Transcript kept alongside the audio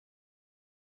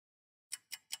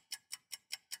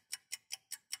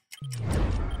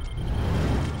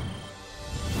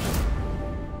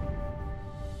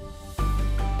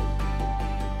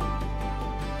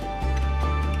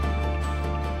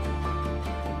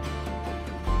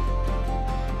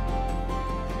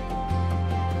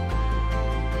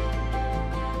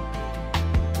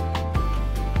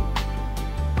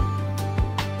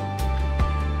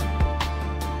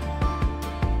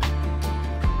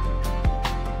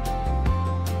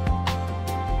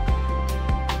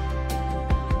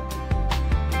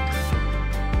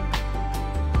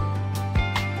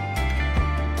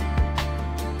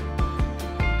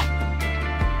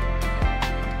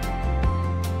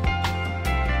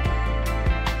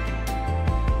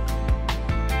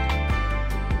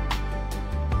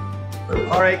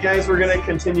All right, guys, we're going to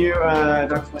continue.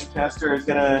 Dr. Lancaster is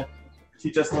going to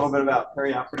teach us a little bit about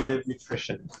perioperative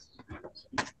nutrition.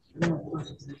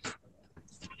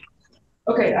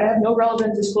 Okay, I have no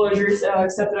relevant disclosures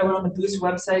except that I went on the Boost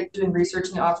website doing research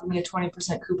and they offered me a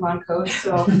 20% coupon code.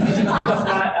 So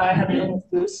I have it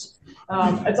with Boost.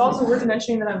 It's also worth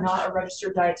mentioning that I'm not a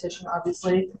registered dietitian,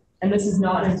 obviously, and this is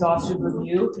not an exhaustive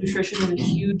review. Nutrition is a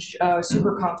huge,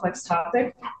 super complex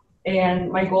topic.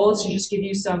 And my goal is to just give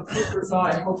you some food for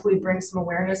thought and hopefully bring some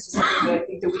awareness to something that I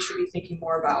think that we should be thinking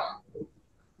more about.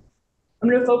 I'm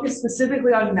going to focus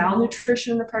specifically on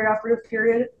malnutrition in the perioperative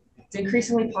period. It's an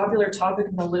increasingly popular topic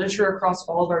in the literature across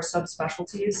all of our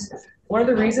subspecialties. One of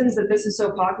the reasons that this is so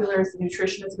popular is that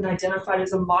nutrition has been identified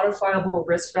as a modifiable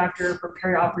risk factor for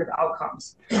perioperative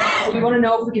outcomes. So we want to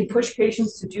know if we can push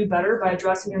patients to do better by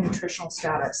addressing their nutritional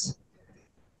status.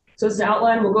 So as an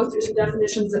outline, we'll go through some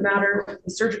definitions that matter, the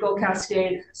surgical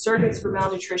cascade, surrogates for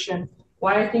malnutrition,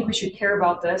 why I think we should care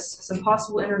about this, some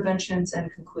possible interventions,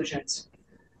 and conclusions.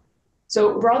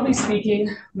 So broadly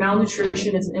speaking,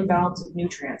 malnutrition is an imbalance of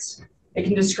nutrients. It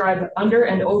can describe under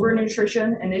and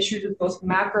overnutrition and issues with both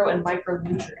macro and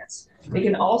micronutrients. It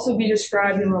can also be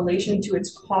described in relation to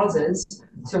its causes,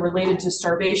 so related to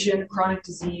starvation, chronic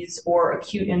disease, or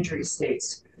acute injury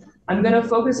states. I'm going to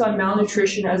focus on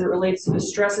malnutrition as it relates to the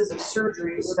stresses of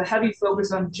surgery with a heavy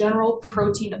focus on general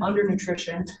protein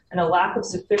undernutrition and a lack of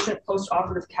sufficient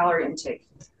post-operative calorie intake.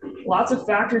 Lots of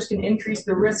factors can increase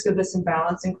the risk of this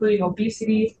imbalance, including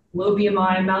obesity, low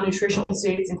BMI, malnutrition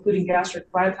states, including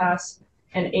gastric bypass,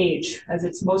 and age, as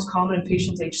it's most common in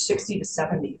patients aged 60 to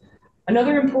 70.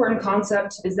 Another important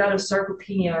concept is that of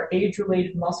sarcopenia, or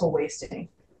age-related muscle wasting.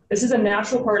 This is a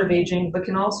natural part of aging, but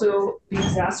can also be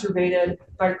exacerbated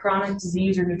by chronic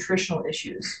disease or nutritional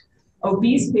issues.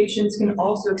 Obese patients can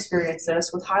also experience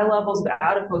this with high levels of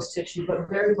adipose tissue, but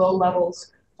very low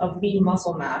levels of lean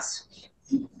muscle mass.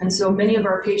 And so many of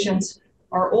our patients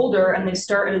are older and they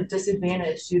start at a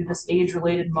disadvantage due to this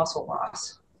age-related muscle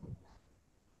loss.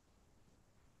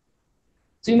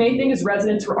 So you may think as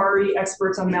residents we're already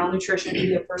experts on malnutrition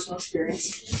due to personal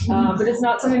experience, but it's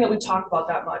not something that we talk about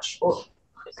that much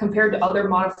compared to other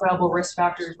modifiable risk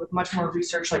factors with much more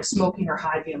research like smoking or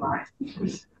high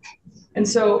BMI. And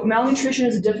so malnutrition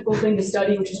is a difficult thing to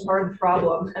study, which is part of the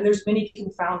problem, and there's many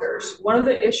confounders. One of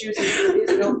the issues is there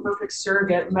is no perfect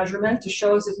surrogate measurement to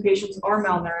show us if patients are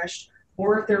malnourished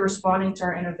or if they're responding to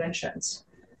our interventions.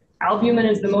 Albumin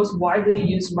is the most widely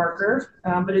used marker,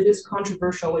 but it is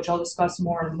controversial, which I'll discuss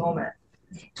more in a moment.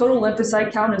 Total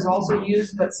lymphocyte count is also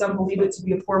used, but some believe it to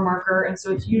be a poor marker, and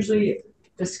so it's usually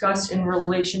discussed in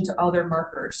relation to other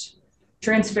markers.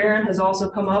 Transferrin has also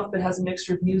come up, but has mixed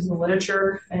reviews in the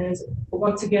literature and is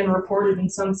once again reported in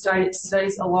some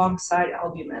studies alongside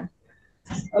albumin.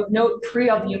 Of note,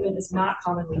 prealbumin is not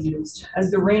commonly used,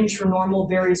 as the range for normal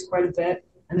varies quite a bit,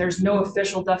 and there's no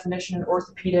official definition in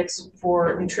orthopedics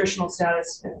for nutritional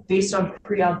status based on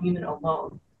prealbumin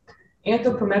alone.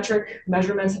 Anthropometric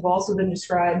measurements have also been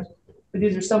described, but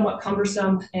these are somewhat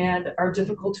cumbersome and are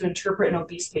difficult to interpret in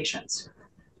obese patients.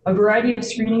 A variety of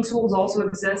screening tools also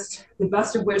exist, the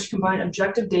best of which combine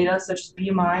objective data such as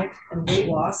BMI and weight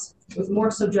loss with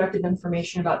more subjective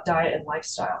information about diet and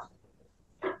lifestyle.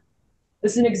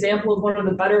 This is an example of one of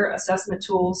the better assessment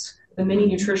tools, the mini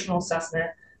nutritional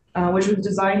assessment, which was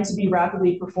designed to be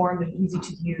rapidly performed and easy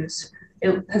to use.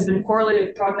 It has been correlated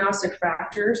with prognostic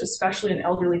factors, especially in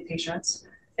elderly patients,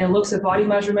 and looks at body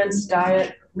measurements,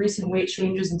 diet, recent weight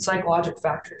changes, and psychologic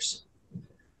factors.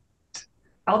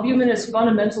 Albumin is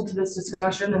fundamental to this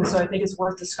discussion, and so I think it's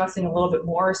worth discussing a little bit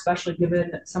more, especially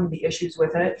given some of the issues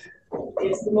with it.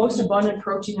 It's the most abundant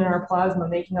protein in our plasma,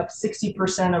 making up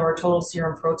 60% of our total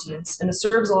serum proteins, and it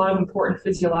serves a lot of important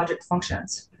physiologic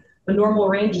functions. The normal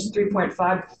range is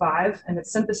 3.5 to 5, and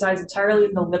it's synthesized entirely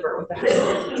in the liver with a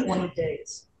half-life of 20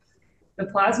 days. The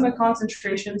plasma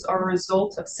concentrations are a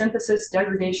result of synthesis,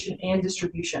 degradation, and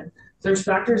distribution. There's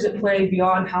factors at play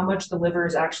beyond how much the liver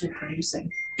is actually producing.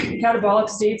 Catabolic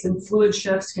states and fluid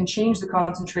shifts can change the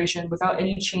concentration without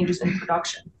any changes in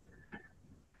production.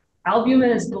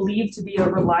 Albumin is believed to be a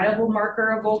reliable marker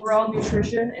of overall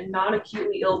nutrition in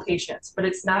non-acutely ill patients, but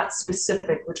it's not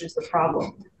specific, which is the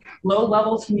problem. Low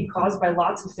levels can be caused by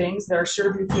lots of things that our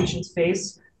surgery patients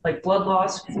face, like blood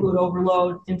loss, fluid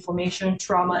overload, inflammation,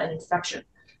 trauma, and infection.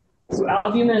 So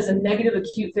albumin is a negative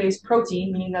acute phase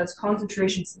protein, meaning that its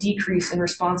concentrations decrease in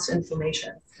response to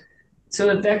inflammation. So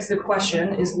it begs the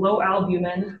question, is low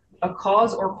albumin a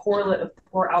cause or correlate of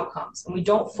poor outcomes? And we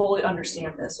don't fully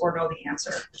understand this or know the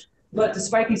answer. But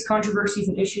despite these controversies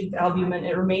and issues with albumin,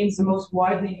 it remains the most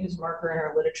widely used marker in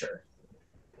our literature.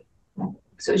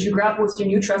 So as you grapple with your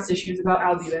new trust issues about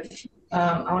albumin,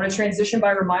 I want to transition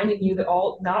by reminding you that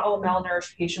not all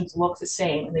malnourished patients look the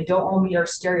same, and they don't all meet our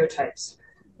stereotypes.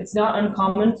 It's not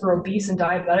uncommon for obese and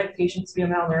diabetic patients to be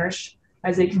malnourished,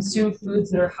 as they consume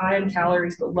foods that are high in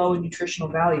calories but low in nutritional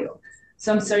value.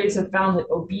 Some studies have found that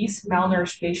obese,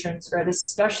 malnourished patients are at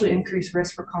especially increased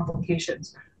risk for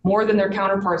complications, more than their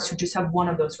counterparts who just have one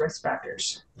of those risk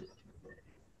factors.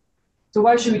 So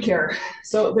why should we care?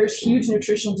 So there's huge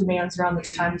nutritional demands around the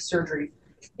time of surgery.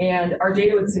 And our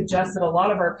data would suggest that a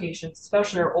lot of our patients,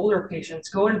 especially our older patients,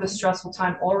 go into the stressful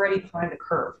time already behind the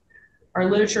curve. Our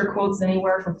literature quotes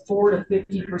anywhere from 4 to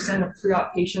 50% of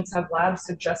pre-op patients have labs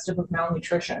suggestive of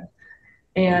malnutrition.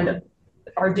 And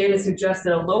our data suggests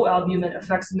that a low albumin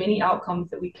affects many outcomes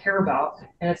that we care about,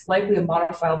 and it's likely a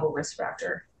modifiable risk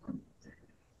factor.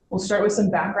 We'll start with some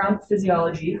background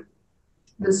physiology.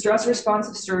 The stress response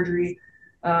of surgery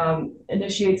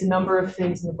initiates a number of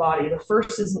things in the body. The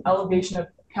first is an elevation of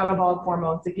catabolic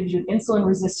hormones that gives you an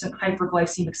insulin-resistant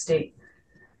hyperglycemic state.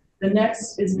 The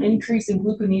next is an increase in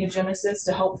gluconeogenesis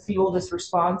to help fuel this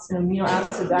response, and amino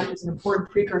acids act as an important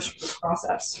precursor to this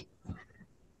process.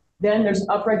 Then there's an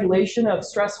upregulation of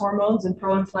stress hormones and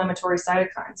pro-inflammatory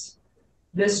cytokines.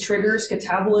 This triggers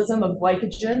catabolism of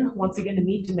glycogen, once again to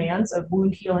meet demands of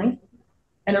wound healing,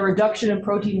 and a reduction in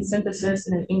protein synthesis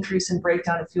and an increase in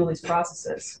breakdown to fuel these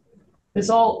processes. This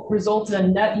all results in a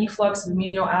net efflux of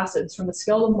amino acids from the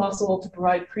skeletal muscle to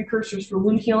provide precursors for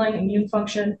wound healing, immune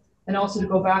function, and also to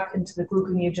go back into the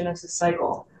gluconeogenesis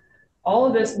cycle. All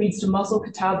of this leads to muscle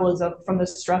catabolism from the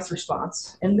stress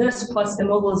response. And this, plus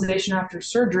immobilization after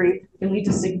surgery, can lead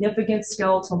to significant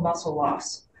skeletal muscle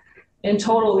loss. In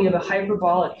total, we have a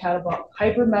hypermetabolic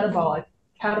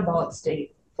catabolic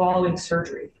state following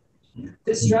surgery.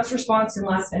 This stress response can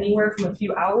last anywhere from a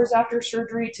few hours after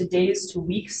surgery to days to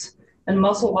weeks, and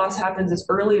muscle loss happens as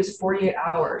early as 48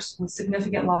 hours, with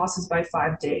significant losses by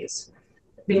 5 days.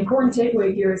 The important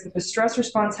takeaway here is that the stress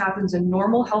response happens in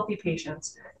normal, healthy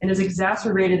patients and is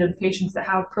exacerbated in patients that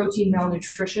have protein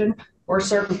malnutrition or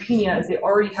sarcopenia, as they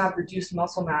already have reduced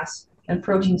muscle mass and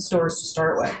protein stores to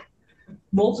start with.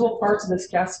 Multiple parts of this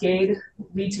cascade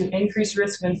lead to an increased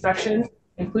risk of infection,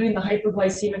 including the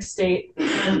hyperglycemic state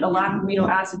and the lack of amino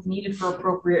acids needed for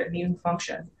appropriate immune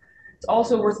function. It's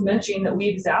also worth mentioning that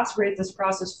we exacerbate this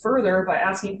process further by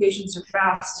asking patients to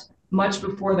fast much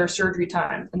before their surgery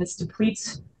time, and this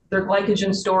depletes their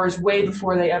glycogen stores way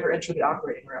before they ever enter the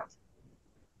operating room.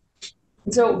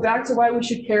 And so back to why we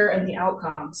should care and the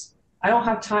outcomes. I don't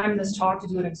have time in this talk to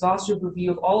do an exhaustive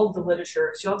review of all of the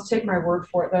literature, so you'll have to take my word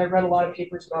for it that I've read a lot of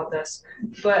papers about this.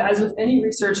 But as with any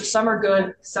research, some are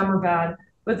good, some are bad,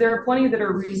 but there are plenty that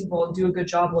are reasonable and do a good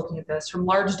job looking at this, from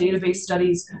large database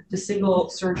studies to single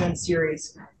surgeon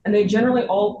series. And they generally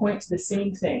all point to the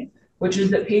same thing, which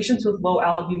is that patients with low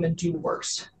albumin do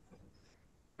worse.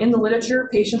 In the literature,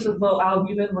 patients with low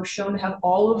albumin were shown to have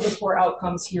all of the poor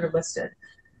outcomes here listed.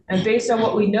 And based on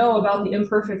what we know about the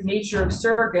imperfect nature of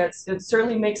surrogates, it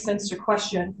certainly makes sense to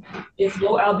question if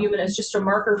low albumin is just a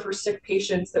marker for sick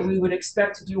patients that we would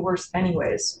expect to do worse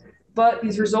anyways. But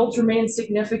these results remain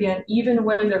significant even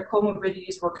when their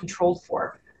comorbidities were controlled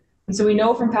for. And so we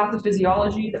know from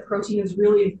pathophysiology that protein is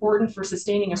really important for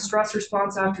sustaining a stress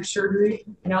response after surgery,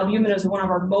 and albumin is one of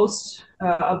our most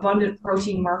abundant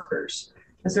protein markers.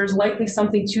 And so there's likely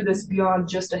something to this beyond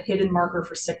just a hidden marker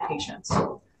for sick patients.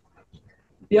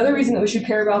 The other reason that we should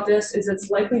care about this is it's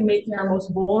likely making our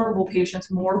most vulnerable patients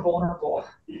more vulnerable.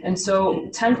 And so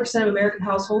 10% of American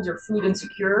households are food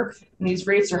insecure, and these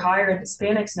rates are higher in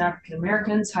Hispanics and African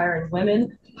Americans, higher in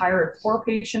women, higher in poor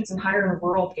patients, and higher in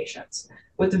rural patients,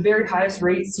 with the very highest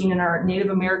rates seen in our Native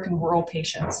American rural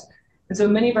patients. And so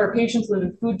many of our patients live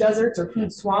in food deserts or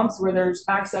food swamps where there's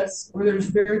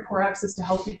very poor access to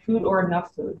healthy food or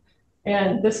enough food.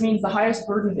 And this means the highest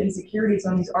burden of insecurity is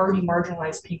on these already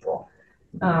marginalized people.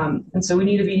 And so we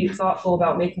need to be thoughtful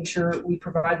about making sure we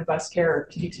provide the best care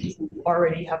to people who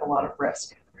already have a lot of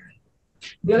risk.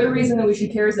 The other reason that we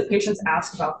should care is that patients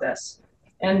ask about this,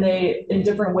 and they in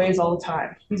different ways all the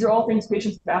time. These are all things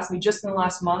patients have asked me just in the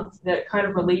last month that kind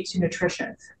of relate to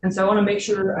nutrition. And so I want to make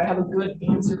sure I have a good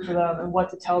answer for them and what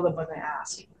to tell them when they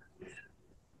ask.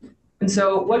 And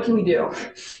so what can we do?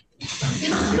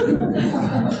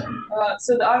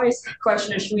 So the obvious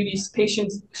question is, should we be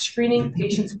screening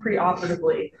patients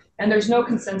preoperatively? And there's no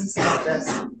consensus about this.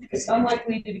 It's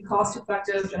unlikely to be cost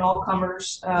effective in all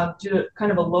comers due to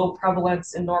kind of a low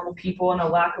prevalence in normal people and a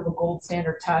lack of a gold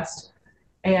standard test.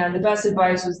 And the best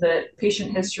advice is that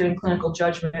patient history and clinical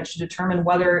judgment should determine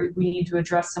whether we need to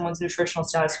address someone's nutritional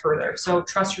status further. So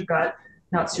trust your gut,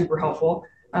 not super helpful.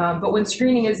 But when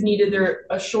screening is needed,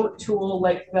 a short tool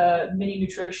like the mini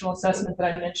nutritional assessment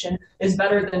that I mentioned is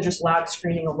better than just lab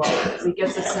screening alone, because it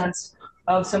gets a sense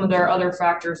of some of their other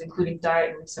factors, including diet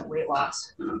and recent weight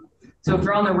loss. So if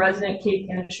you're on the resident cake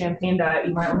and champagne diet,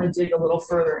 you might want to dig a little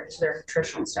further into their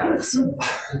nutritional status.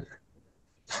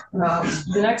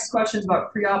 The next question is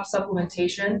about pre-op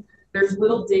supplementation. There's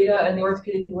little data in the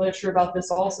orthopedic literature about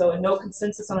this also, and no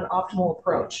consensus on an optimal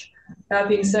approach. That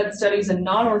being said, studies in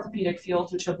non-orthopedic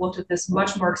fields, which have looked at this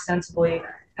much more extensively,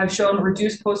 have shown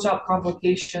reduced post-op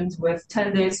complications with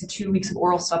 10 days to 2 weeks of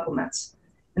oral supplements.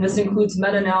 And this includes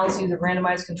meta-analyses of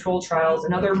randomized control trials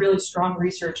and other really strong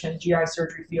research in GI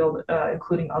surgery field,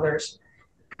 including others.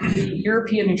 The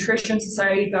European Nutrition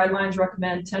Society guidelines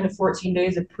recommend 10 to 14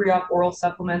 days of pre-op oral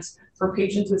supplements for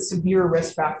patients with severe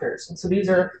risk factors. And so these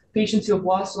are patients who have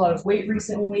lost a lot of weight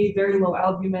recently, very low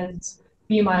albumins,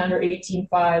 BMI under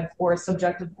 18.5, or a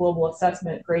subjective global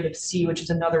assessment grade of C, which is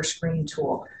another screening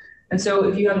tool. And so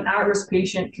if you have an at-risk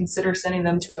patient, consider sending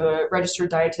them to a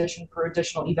registered dietitian for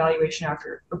additional evaluation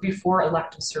after or before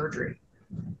elective surgery.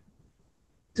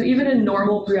 So even in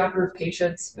normal preoperative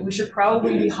patients, we should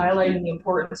probably be highlighting the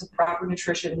importance of proper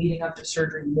nutrition leading up to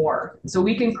surgery more. So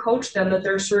we can coach them that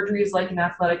their surgery is like an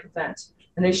athletic event,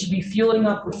 and they should be fueling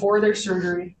up before their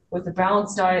surgery with a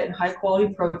balanced diet and high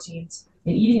quality proteins,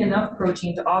 and eating enough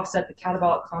protein to offset the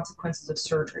catabolic consequences of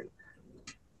surgery.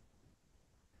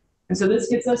 And so this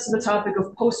gets us to the topic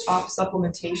of post-op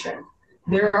supplementation.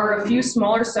 There are a few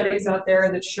smaller studies out there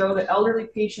that show that elderly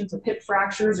patients with hip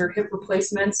fractures or hip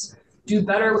replacements do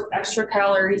better with extra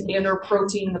calories and or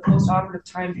protein in the post-operative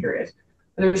time period.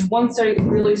 There's one study that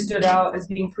really stood out as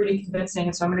being pretty convincing,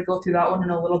 and so I'm going to go through that one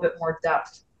in a little bit more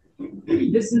depth.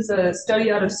 This is a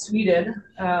study out of Sweden.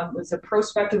 It's a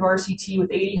prospective RCT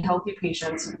with 80 healthy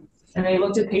patients, and they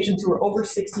looked at patients who were over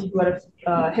 60 who had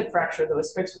a hip fracture that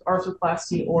was fixed with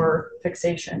arthroplasty or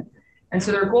fixation. And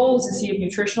so their goal is to see if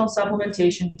nutritional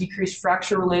supplementation decreased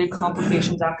fracture-related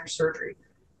complications after surgery.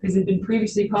 Because they've been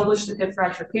previously published that hip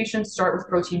fracture patients start with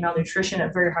protein malnutrition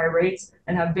at very high rates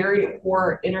and have very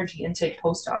poor energy intake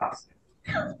post-op.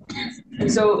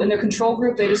 And so in the control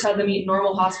group, they just had them eat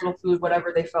normal hospital food,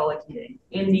 whatever they felt like eating.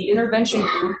 In the intervention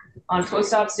group, on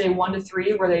post-ops day 1 to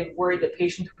 3, where they worried that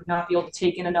patients would not be able to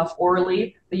take in enough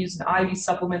orally, they used an IV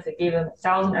supplement that gave them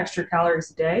 1,000 extra calories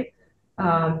a day.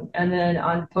 And then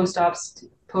on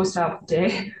post-op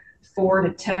day 4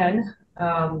 to 10,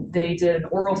 they did an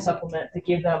oral supplement that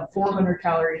gave them 400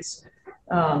 calories,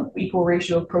 equal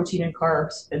ratio of protein and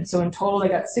carbs. And so in total, they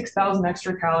got 6,000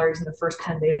 extra calories in the first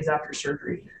 10 days after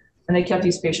surgery. And they kept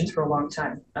these patients for a long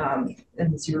time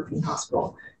in this European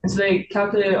hospital. And so they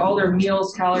calculated all their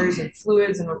meals, calories, and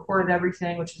fluids and recorded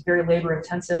everything, which is very labor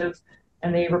intensive.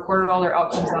 And they recorded all their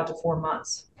outcomes out to 4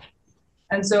 months.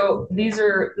 And so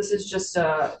this is just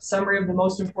a summary of the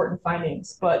most important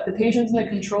findings. But the patients in the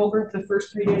control group, the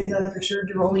first 3 days after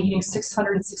surgery, were only eating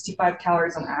 665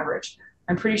 calories on average.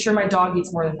 I'm pretty sure my dog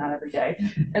eats more than that every day.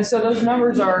 And so those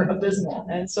numbers are abysmal.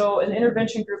 And so in the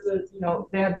intervention group,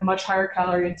 they had much higher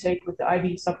calorie intake with the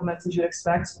IV supplements as you'd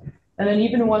expect. And then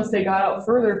even once they got out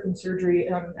further from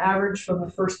surgery, on average from the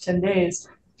first 10 days,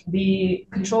 the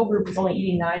control group was only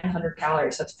eating 900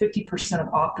 calories. That's 50% of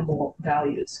optimal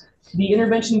values. The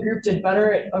intervention group did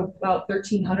better at about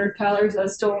 1,300 calories.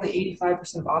 That's still only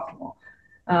 85% of optimal.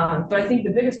 But I think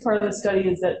the biggest part of the study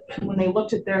is that when they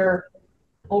looked at their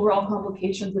overall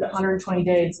complications at 120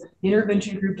 days, the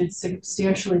intervention group did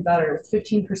substantially better, with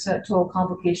 15% total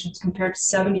complications compared to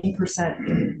 70% in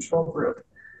the control group.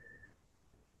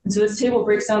 And so this table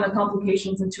breaks down the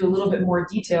complications into a little bit more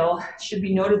detail. It should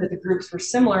be noted that the groups were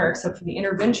similar, except for the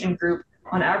intervention group,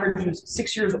 on average, was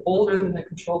 6 years older than the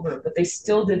control group, but they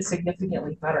still did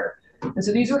significantly better. And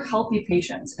so these are healthy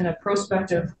patients in a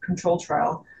prospective control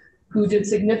trial. who did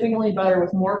significantly better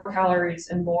with more calories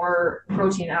and more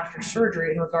protein after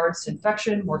surgery in regards to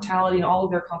infection, mortality, and all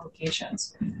of their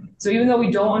complications. So even though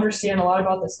we don't understand a lot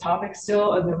about this topic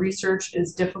still, and the research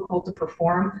is difficult to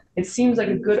perform, it seems like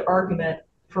a good argument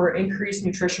for increased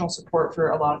nutritional support for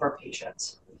a lot of our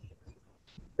patients.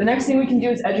 The next thing we can do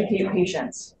is educate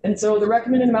patients. And so the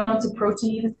recommended amounts of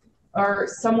protein are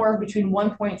somewhere between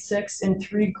 1.6 and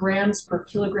 3 grams per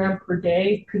kilogram per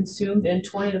day, consumed in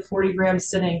 20 to 40 gram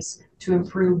sittings to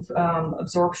improve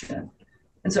absorption.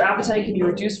 And so appetite can be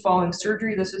reduced following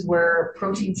surgery. This is where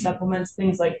protein supplements,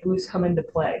 things like Boost, come into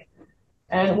play.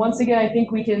 And once again, I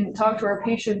think we can talk to our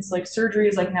patients like surgery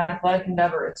is like an athletic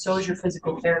endeavor, and so is your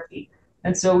physical therapy.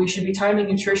 And so we should be timing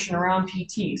nutrition around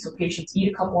PT. So patients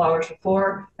eat a couple hours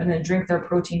before and then drink their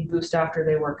protein boost after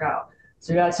they work out.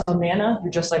 So you gotta tell Nana,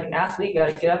 you're just like an athlete, you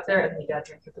gotta get up there and then you gotta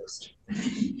drink your boost.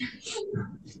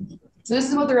 So this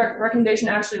is what the recommendation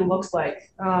actually looks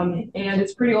like. And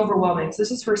it's pretty overwhelming. So this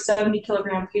is for a 70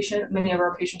 kilogram patient. Many of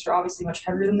our patients are obviously much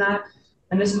heavier than that.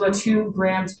 And this is what 2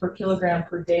 grams per kilogram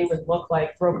per day would look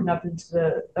like, broken up into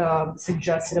the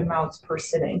suggested amounts per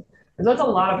sitting. So that's a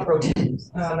lot of protein.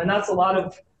 And that's a lot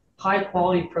of high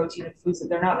quality protein in foods that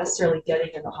they're not necessarily getting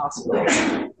in the hospital.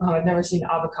 I've never seen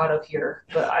avocado here,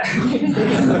 but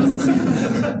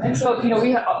and so, you know,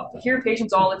 we hear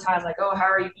patients all the time like, oh, how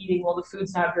are you eating? Well, the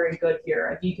food's not very good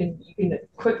here. You can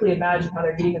quickly imagine how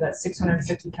they're getting to that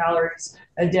 650 calories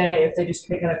a day if they just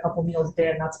pick in a couple meals a day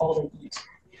and that's all they eat.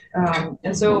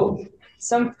 And so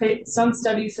some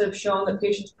studies have shown that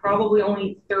patients probably only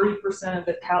eat 30%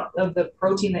 of the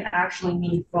protein they actually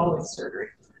need following surgery.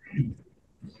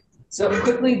 So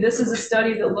quickly, this is a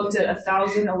study that looked at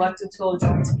 1,000 elective total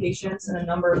joints patients in a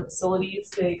number of facilities.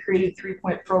 They created a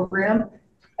 3-point program.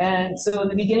 And so in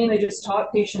the beginning, they just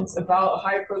taught patients about a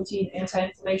high protein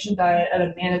anti-inflammation diet at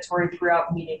a mandatory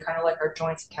pre-op meeting, kind of like our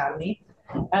Joints Academy.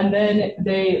 And then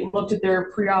they looked at their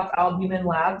pre-op albumin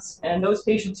labs, and those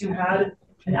patients who had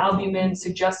an albumin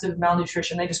suggestive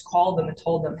malnutrition, they just called them and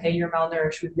told them, hey, you're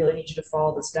malnourished, we really need you to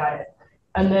follow this diet.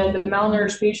 And then the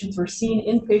malnourished patients were seen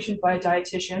inpatient by a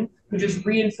dietitian who just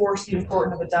reinforced the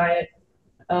importance of a diet,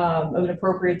 of an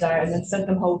appropriate diet, and then sent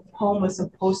them home with some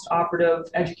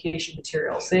post-operative education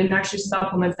materials. They didn't actually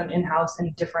supplement them in-house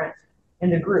any different in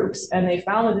the groups. And they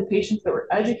found that the patients that were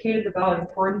educated about an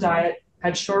important diet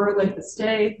had shorter length of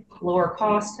stay, lower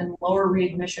cost, and lower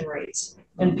readmission rates.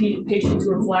 And patients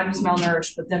who were flagged as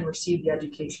malnourished but then received the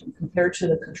education compared to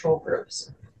the control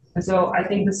groups. And so I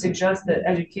think this suggests that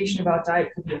education about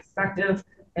diet could be effective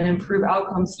and improve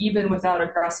outcomes even without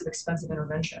aggressive, expensive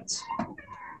interventions.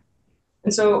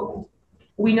 And so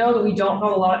we know that we don't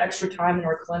have a lot of extra time in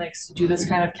our clinics to do this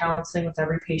kind of counseling with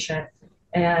every patient.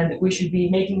 And we should be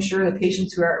making sure that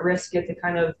patients who are at risk get the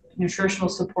kind of nutritional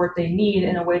support they need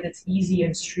in a way that's easy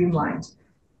and streamlined.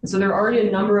 And so there are already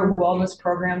a number of wellness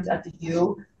programs at the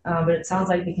U, but it sounds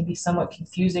like they can be somewhat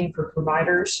confusing for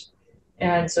providers.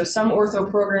 And so some ortho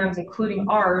programs, including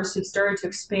ours, have started to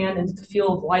expand into the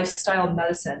field of lifestyle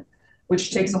medicine,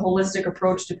 which takes a holistic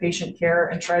approach to patient care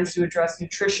and tries to address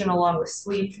nutrition along with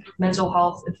sleep, mental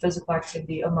health, and physical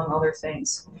activity, among other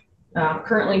things.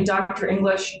 Currently, Dr.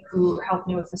 English, who helped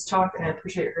me with this talk, and I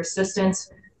appreciate her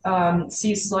assistance,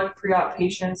 sees select pre-op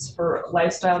patients for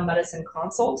lifestyle medicine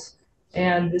consults.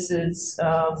 And this is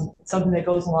something that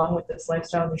goes along with this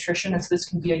lifestyle nutrition. And so this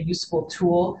can be a useful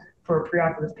tool for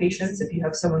preoperative patients if you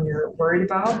have someone you're worried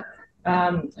about.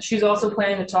 She's also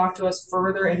planning to talk to us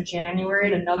further in January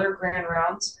at another grand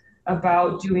rounds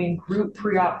about doing group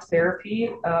pre-op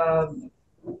therapy,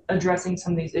 addressing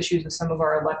some of these issues with some of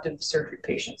our elective surgery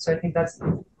patients. So I think that's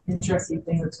an interesting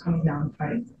thing that's coming down the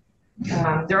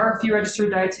pipe. There are a few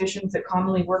registered dietitians that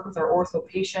commonly work with our ortho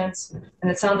patients, and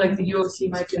it sounds like the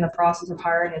UOC might be in the process of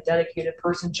hiring a dedicated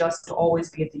person just to always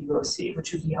be at the UOC,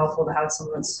 which would be helpful to have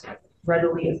someone that's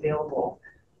readily available.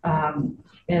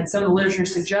 And some of the literature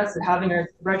suggests that having a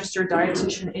registered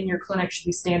dietitian in your clinic should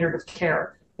be standard of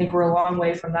care. I think we're a long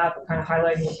way from that, but kind of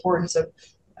highlighting the importance of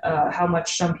how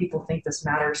much some people think this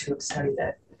matters who have studied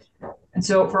it. And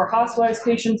so for our hospitalized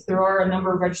patients, there are a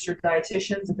number of registered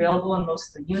dietitians available in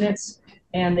most of the units,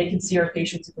 and they can see our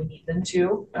patients if we need them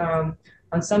to.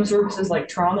 On some services like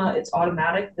trauma, it's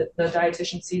automatic that the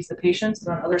dietitian sees the patients,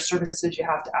 but on other services, you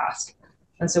have to ask.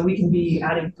 And so we can be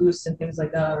adding boosts and things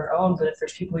like that on our own, but if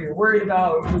there's people you're worried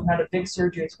about or who've had a big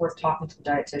surgery, it's worth talking to the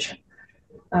dietitian.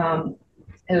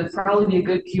 It would probably be a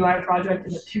good QI project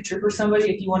in the future for somebody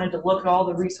if you wanted to look at all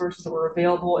the resources that were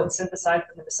available and synthesize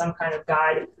them into some kind of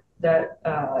guide that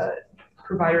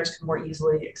providers can more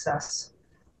easily access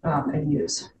and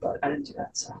use, but I didn't do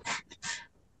that. So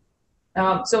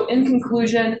So in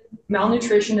conclusion,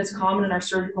 malnutrition is common in our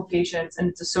surgical patients and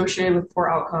it's associated with poor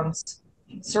outcomes.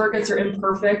 Surrogates are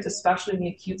imperfect, especially in the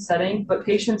acute setting, but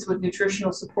patients with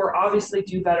nutritional support obviously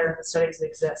do better in the studies that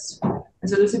exist. And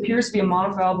so this appears to be a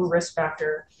modifiable risk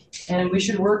factor, and we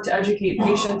should work to educate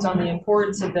patients on the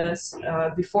importance of this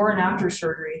before and after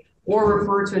surgery, or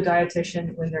refer to a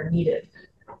dietitian when they're needed.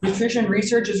 Nutrition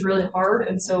research is really hard,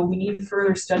 and so we need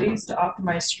further studies to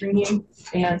optimize screening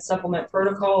and supplement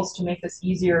protocols to make this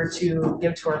easier to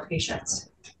give to our patients.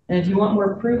 And if you want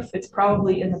more proof, it's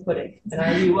probably in the pudding. And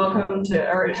I'd be welcome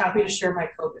to, or happy to share my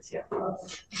code with you.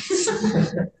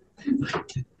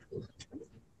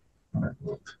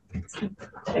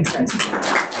 Thanks, guys.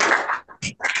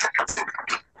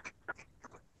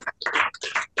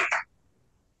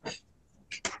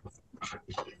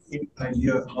 Any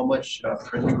idea of how much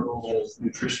parenteral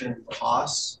nutrition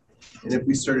costs? And if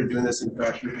we started doing this in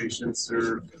fracture patients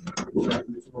or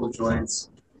full joints,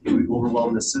 it would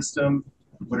overwhelm the system.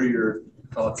 What are your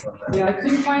thoughts on that? Yeah, I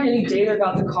couldn't find any data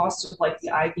about the cost of like the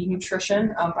IV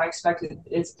nutrition. I expect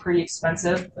it's pretty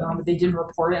expensive. They didn't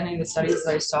report any of the studies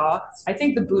that I saw. I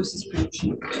think the boost is pretty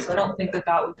cheap, so I don't think that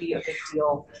that would be a big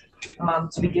deal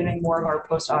to be giving more of our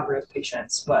post-operative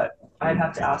patients, but I'd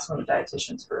have to ask one of the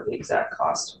dietitians for the exact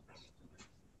cost.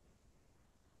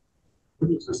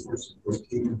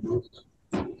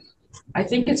 I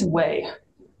think it's whey.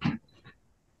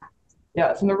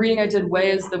 Yeah, from the reading I did,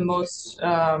 whey is the most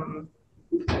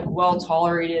well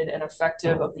tolerated and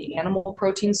effective of the animal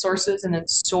protein sources, and then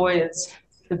soy is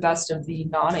the best of the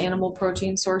non-animal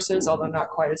protein sources, although not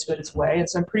quite as good as whey. And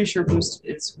so I'm pretty sure Boost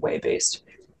is whey based.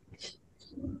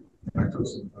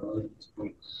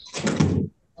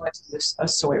 A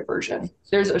soy version.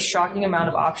 There's a shocking amount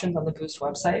of options on the Boost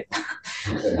website.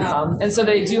 And so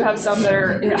they do have some that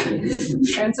are, yeah.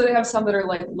 And so they have some that are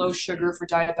like low sugar for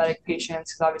diabetic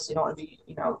patients, because obviously you don't want to be,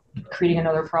 creating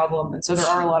another problem. And so there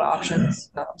are a lot of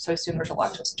options. So I assume there's a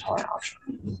lactose intolerant option.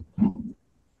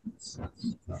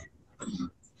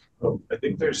 I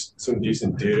think there's some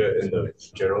decent data in the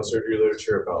general surgery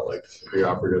literature about like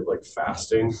preoperative like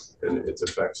fasting and its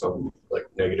effects on like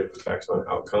negative effects on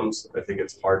outcomes. I think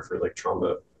it's hard for like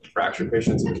trauma fracture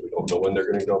patients because we don't know when they're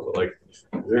going to go. But like,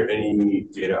 is there any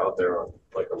data out there on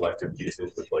like elective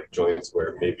cases with like joints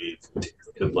where maybe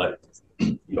could let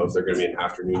if they're going to be an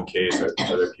afternoon case, are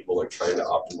there people like trying to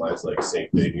optimize like same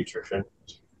day nutrition?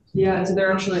 Yeah, so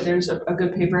there's a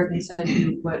good paper I can send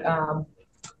you, but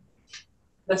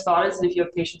the thought is that if you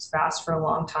have patients fast for a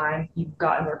long time, you've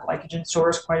gotten their glycogen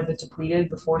stores quite a bit depleted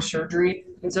before surgery.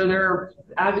 And so there are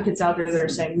advocates out there that are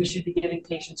saying we should be giving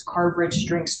patients carb-rich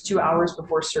drinks 2 hours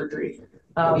before surgery.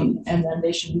 And then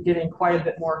they should be getting quite a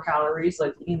bit more calories,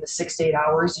 like in the 6 to 8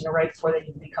 hours, right before they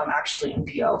can become actually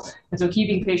NPO. And so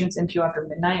keeping patients NPO after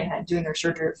midnight and doing their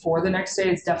surgery at 4 the next day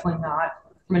is definitely not,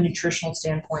 from a nutritional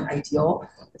standpoint, ideal.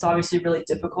 It's obviously really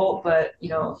difficult, but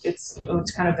it's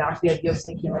kind of back to the idea of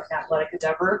thinking like an athletic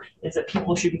endeavor, is that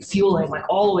people should be fueling like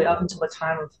all the way up until the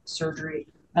time of surgery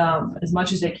as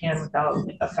much as they can without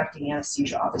affecting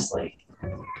anesthesia, obviously.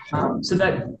 So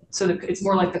it's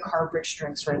more like the carb-rich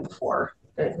drinks right before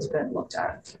it has been looked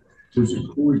at. There's a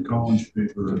Corey Collins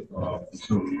paper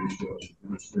several years ago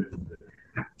that said that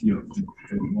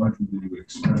why do you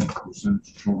expect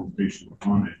percentage of trauma patients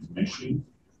on admission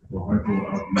for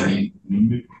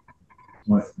hypoalbuminemic,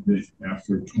 but that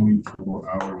after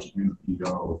 24 hours in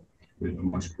PO, there's a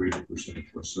much greater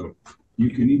percentage. So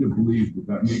you can either believe that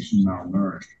that makes you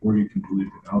malnourished, or you can believe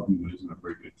that albumin isn't a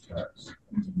very good test.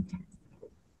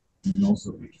 You can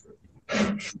also be true.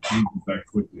 That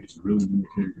quickly to really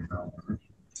indicate you're malnourished.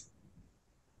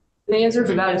 The answer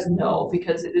for that is no,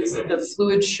 because it's the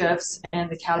fluid shifts and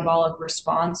the catabolic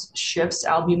response shifts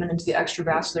albumin into the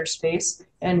extravascular space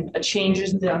and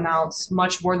changes the amounts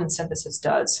much more than synthesis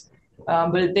does.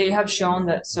 But they have shown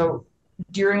that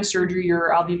during surgery,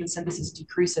 your albumin synthesis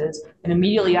decreases, and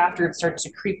immediately after it starts to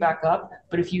creep back up.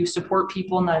 But if you support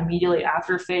people in that immediately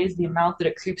after phase, the amount that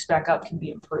it creeps back up can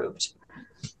be improved.